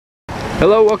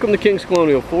Hello, welcome to King's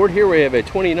Colonial Ford. Here we have a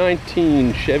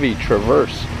 2019 Chevy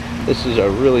Traverse. This is a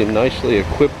really nicely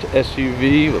equipped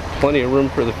SUV with plenty of room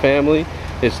for the family.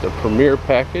 It's the Premier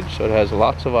package, so it has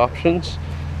lots of options,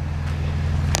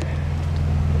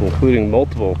 including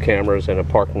multiple cameras and a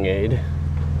parking aid.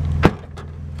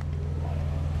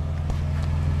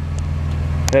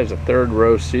 It has a third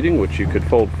row seating, which you could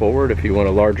fold forward if you want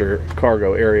a larger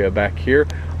cargo area back here.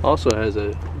 Also has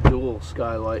a dual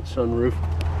skylight sunroof,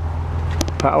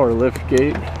 power lift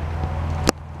gate,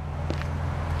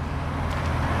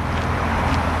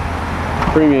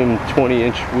 premium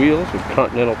 20-inch wheels with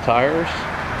Continental tires.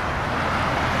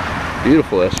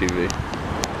 Beautiful SUV.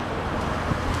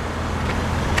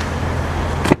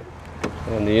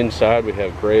 On the inside we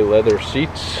have gray leather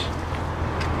seats,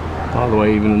 all the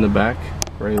way even in the back,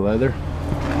 gray leather.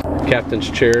 Captain's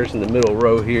chairs in the middle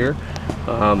row here.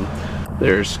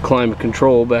 There's climate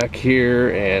control back here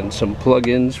and some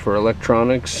plug-ins for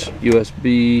electronics,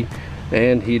 USB,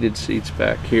 and heated seats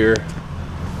back here.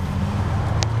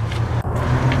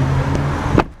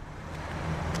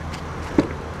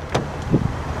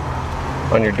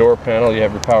 On your door panel you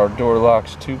have your power door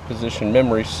locks, 2-position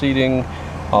memory seating,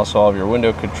 also all of your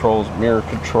window controls, mirror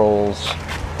controls,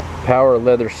 power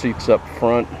leather seats up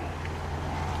front.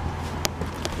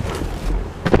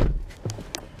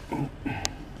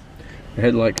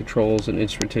 Headlight controls and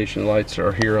instrumentation lights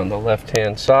are here on the left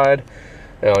hand side.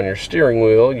 Now on your steering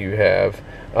wheel you have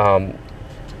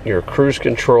your cruise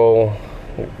control,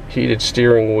 heated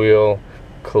steering wheel,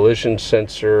 collision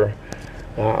sensor,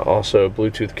 also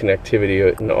Bluetooth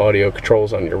connectivity and audio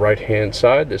controls on your right hand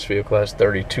side. This vehicle has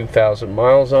 32,000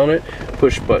 miles on it.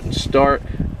 Push button start,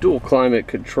 dual climate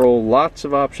control, lots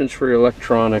of options for your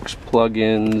electronics,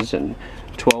 plug-ins and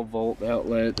 12-volt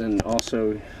outlet, and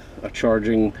also a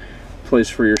charging place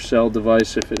for your cell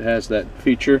device if it has that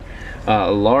feature.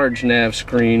 A large nav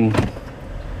screen,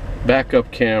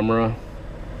 backup camera,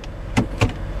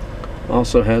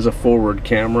 also has a forward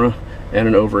camera and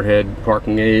an overhead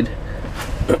parking aid.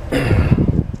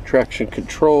 Traction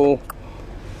control,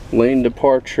 lane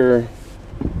departure,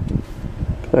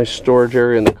 nice storage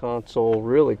area in the console,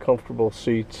 really comfortable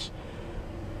seats.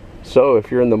 So if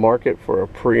you're in the market for a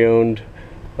pre-owned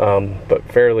but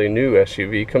fairly new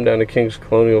SUV, come down to King's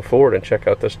Colonial Ford and check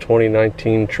out this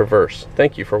 2019 Traverse.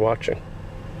 Thank you for watching.